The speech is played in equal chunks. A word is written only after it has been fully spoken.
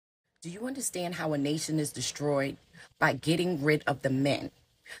Do you understand how a nation is destroyed? By getting rid of the men,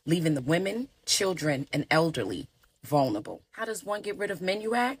 leaving the women, children, and elderly vulnerable. How does one get rid of men,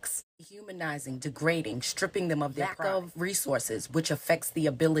 you ask? Humanizing, degrading, stripping them of their lack of resources, which affects the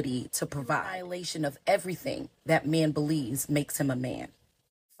ability to provide. Annihilation of everything that man believes makes him a man.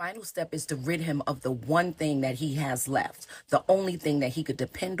 Final step is to rid him of the one thing that he has left, the only thing that he could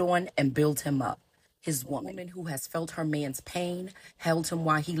depend on and build him up. His woman who has felt her man's pain, held him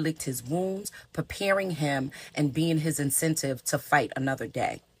while he licked his wounds, preparing him and being his incentive to fight another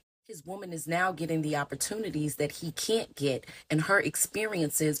day. His woman is now getting the opportunities that he can't get, and her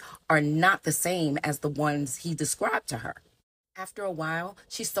experiences are not the same as the ones he described to her. After a while,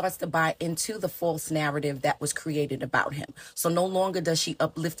 she starts to buy into the false narrative that was created about him. So no longer does she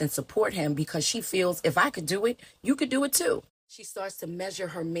uplift and support him because she feels if I could do it, you could do it too. She starts to measure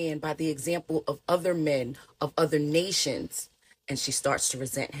her man by the example of other men of other nations, and she starts to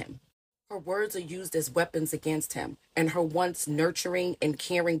resent him. Her words are used as weapons against him, and her once nurturing and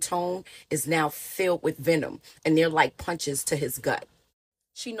caring tone is now filled with venom, and they're like punches to his gut.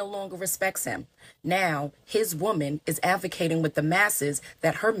 She no longer respects him. Now, his woman is advocating with the masses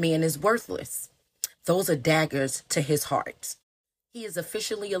that her man is worthless. Those are daggers to his heart. He is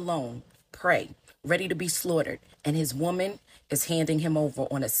officially alone, prey, ready to be slaughtered, and his woman is handing him over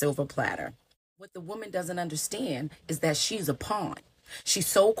on a silver platter. What the woman doesn't understand is that she's a pawn. She's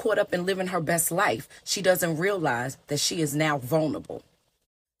so caught up in living her best life, she doesn't realize that she is now vulnerable.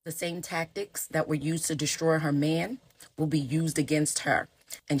 The same tactics that were used to destroy her man will be used against her,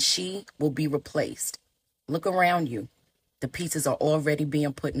 and she will be replaced. Look around you. The pieces are already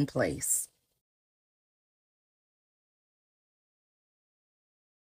being put in place.